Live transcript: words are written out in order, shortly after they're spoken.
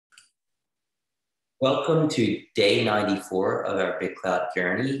Welcome to day 94 of our BitClout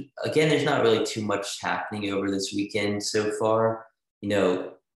journey. Again, there's not really too much happening over this weekend so far.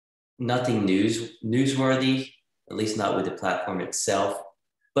 Nothing newsworthy, at least not with the platform itself.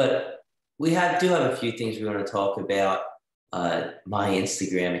 But do have a few things we want to talk about. My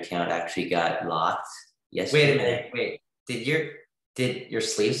Instagram account actually got locked Wait a yesterday. minute. Wait. Did your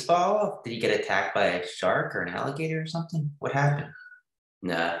sleeves fall off? Did you get attacked by a shark or an alligator or something? What happened?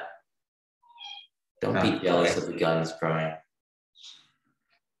 Nah, don't be Oh, jealous okay. of the guns, Brian.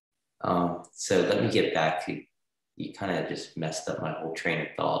 So let me get back to you. Kind of just messed up my whole train of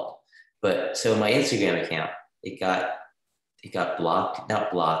thought. But so my Instagram account, it got blocked,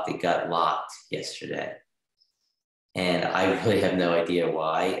 not blocked, it got locked yesterday. And I really have no idea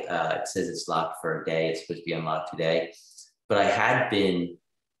why. It says it's locked for a day. It's supposed to be unlocked today. But I had been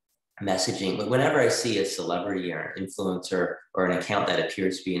messaging whenever I see a celebrity or an influencer or an account that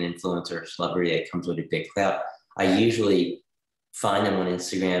appears to be an influencer or celebrity that comes with a big clout. I usually find them on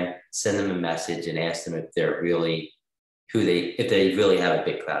Instagram, send them a message, and ask them if they're really if they really have a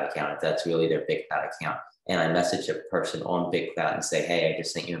BitClout account, if that's really their BitClout account. And I message a person on BitClout and say, hey, I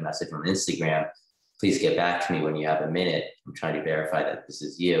just sent you a message on Instagram. Please get back to me when you have a minute. I'm trying to verify that this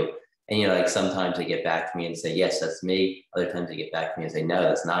is you. And, like sometimes they get back to me and say, yes, that's me. Other times they get back to me and say, no,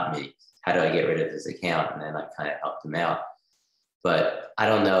 that's not me. How do I get rid of this account? And then I kind of help them out. But I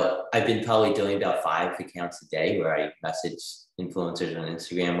don't know. I've been probably doing about 5 accounts a day where I message influencers on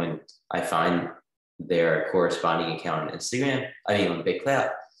Instagram when I find their corresponding account on Instagram. I mean, on BitClout.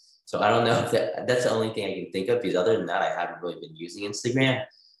 So I don't know if that's the only thing I can think of, because other than that, I haven't really been using Instagram.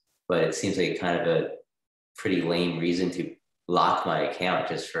 But it seems like kind of a pretty lame reason to lock my account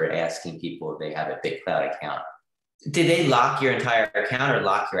just for asking people if they have a BitClout account. Did they lock your entire account or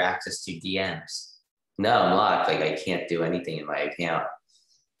lock your access to DMs? No, I'm locked. Like I can't do anything in my account.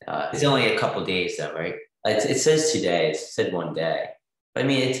 It's only a couple days though, right? It says today. It said one day. I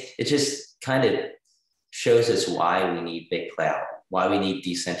mean, it just kind of shows us why we need BitClout, why we need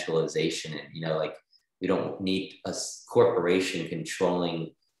decentralization, and like we don't need a corporation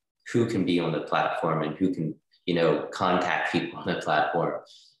controlling who can be on the platform and who can contact people on the platform.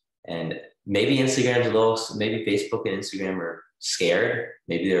 And maybe maybe Facebook and Instagram are scared.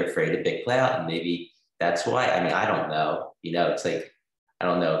 Maybe they're afraid of BitClout, and maybe that's why. I mean, I don't know. It's like I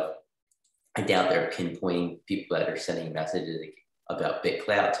don't know. I doubt they're pinpointing people that are sending messages about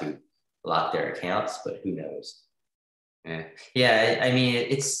BitClout to lock their accounts, but who knows? Yeah. I mean,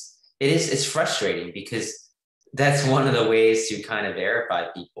 it's frustrating because that's one of the ways to kind of verify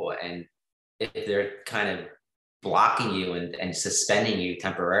people. And if they're kind of blocking you and suspending you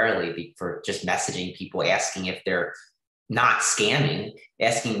temporarily for just messaging people, asking if they're not scamming,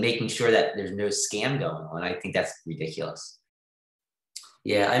 making sure that there's no scam going on, I think that's ridiculous.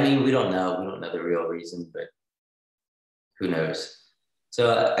 Yeah, I mean, we don't know. We don't know the real reason, but who knows?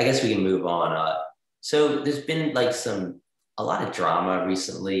 So I guess we can move on. So there's been like a lot of drama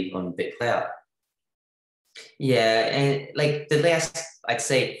recently on BitClout. Yeah, and like the last, I'd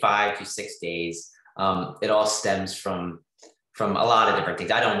say 5 to 6 days, it all stems from a lot of different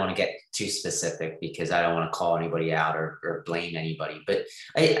things. I don't want to get too specific because I don't want to call anybody out or blame anybody. But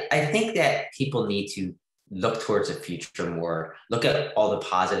I think that people need to look towards the future more, look at all the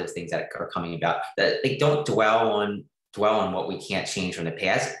positive things that are coming about. That like don't dwell on what we can't change from the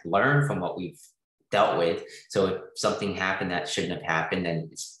past, learn from what we've dealt with. So if something happened that shouldn't have happened, then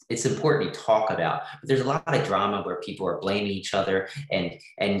it's important to talk about. But there's a lot of drama where people are blaming each other,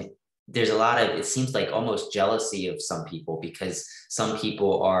 and there's a lot of, it seems like almost jealousy of some people because some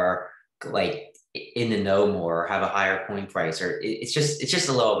people are like in the know more, or have a higher coin price, or it's just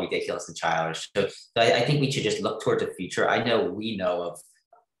a little ridiculous and childish. So I think we should just look toward the future. I know we know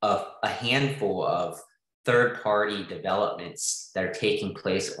of a handful of third-party developments that are taking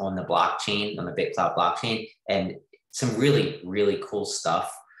place on the blockchain, on the BitClout blockchain, and some really, really cool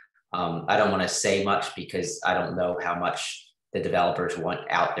stuff. I don't want to say much because I don't know how much the developers want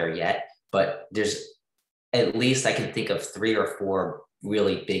out there yet, but there's at least I can think of 3 or 4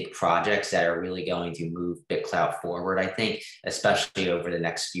 really big projects that are really going to move BitClout forward, I think, especially over the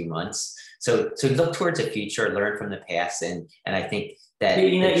next few months. So look towards the future, learn from the past, and I think that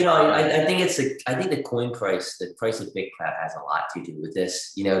I think the coin price, the price of BitClout has a lot to do with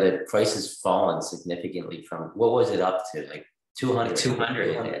this. The price has fallen significantly from what was it up to, like 200.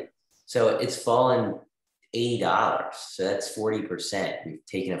 200. So it's fallen $80. So that's 40%. We've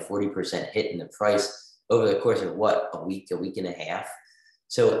taken a 40% hit in the price over the course of a week and a half.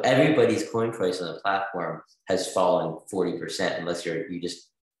 So everybody's coin price on the platform has fallen 40%, unless you just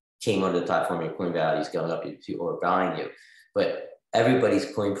came onto the platform and your coin value is going up or buying you. But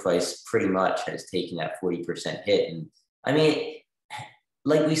everybody's coin price pretty much has taken that 40% hit. And I mean,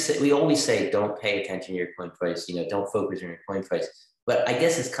 like we always say, don't pay attention to your coin price, don't focus on your coin price. But I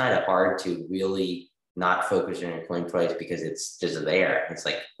guess it's kind of hard to really not focus on your coin price because it's just there. It's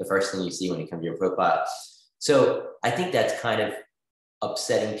like the first thing you see when you come to your profile. So I think that's kind of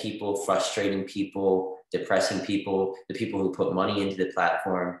upsetting people, frustrating people, depressing people, the people who put money into the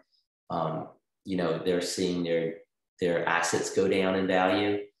platform. They're seeing their assets go down in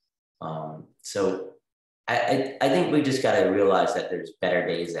value. So I think we just got to realize that there's better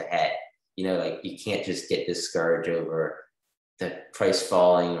days ahead. Like you can't just get discouraged over the price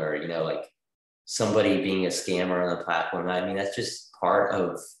falling or, like somebody being a scammer on the platform. I mean, that's just part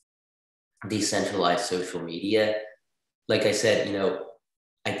of decentralized social media. Like I said,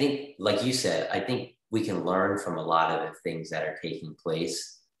 I think, like you said, I think we can learn from a lot of the things that are taking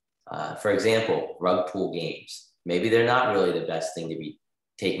place. For example, rug pool games. Maybe they're not really the best thing to be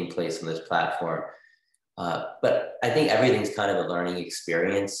taking place on this platform. But I think everything's kind of a learning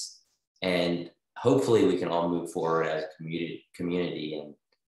experience. And hopefully we can all move forward as a community and,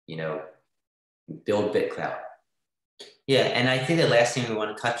 build BitClout. Yeah, and I think the last thing we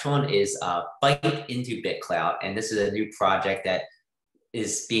want to touch on is BiteIntoBitClout. And this is a new project that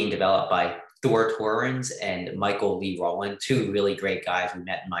is being developed by Thor Torrens and Michael Lee Rowland, two really great guys we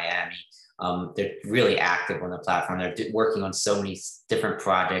met in Miami. They're really active on the platform. They're working on so many different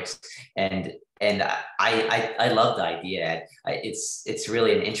projects, and I love the idea. It's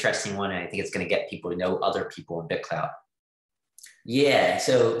really an interesting one, and I think it's going to get people to know other people in BitClout. Yeah,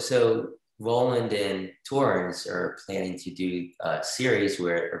 so Roland and Torrens are planning to do a series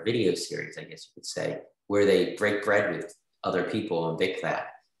or video series, I guess you could say, where they break bread with other people in BitClout.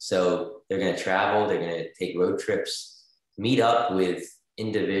 So they're going to travel, they're going to take road trips, meet up with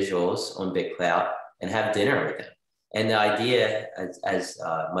individuals on BitClout and have dinner with them. And the idea, as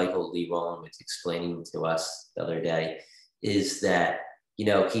Michael Lee Rowland was explaining to us the other day, is that,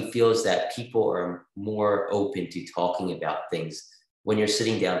 he feels that people are more open to talking about things when you're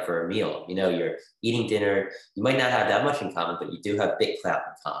sitting down for a meal. You're eating dinner, you might not have that much in common, but you do have BitClout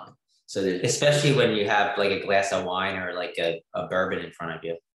in common. So especially when you have like a glass of wine or like a bourbon in front of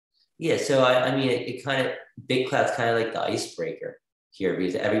you. Yeah, so I mean, it kind of, BitClout's kind of like the icebreaker here,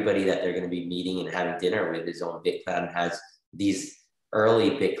 because everybody that they're going to be meeting and having dinner with is on BitClout and has these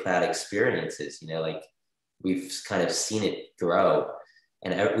early BitClout experiences. Like we've kind of seen it grow,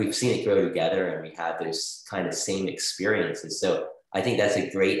 and we've seen it grow together, and we have those kind of same experiences. So I think that's a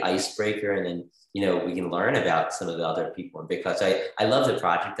great icebreaker, and then we can learn about some of the other people in BitClout. So I love the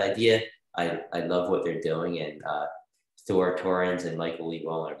project idea. I love what they're doing, and Thor Torrens and Michael Lee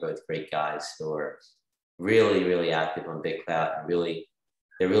Rowland are both great guys who are really, really active on BitClout, and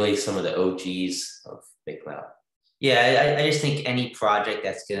they're really some of the OGs of BitClout. Yeah, I just think any project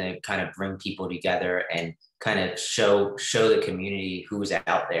that's going to kind of bring people together and kind of show the community who's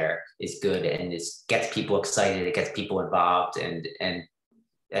out there is good, and it gets people excited, it gets people involved, and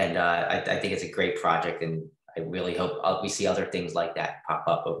I think it's a great project, and I really hope we see other things like that pop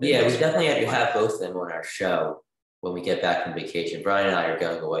up. Yeah, we definitely have to have both of them on our show when we get back from vacation. Brian and I are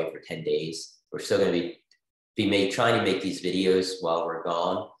going away for 10 days. We're still going to be trying to make these videos while we're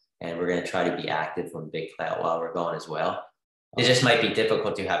gone, and we're going to try to be active on BitClout while we're gone as well. It just might be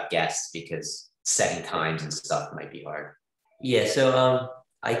difficult to have guests because setting times and stuff might be hard. Yeah, so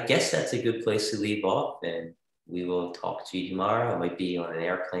I guess that's a good place to leave off, and we will talk to you tomorrow. I might be on an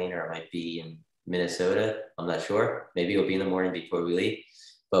airplane, or I might be in Minnesota. I'm not sure. Maybe it'll be in the morning before we leave,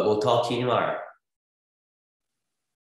 but we'll talk to you tomorrow.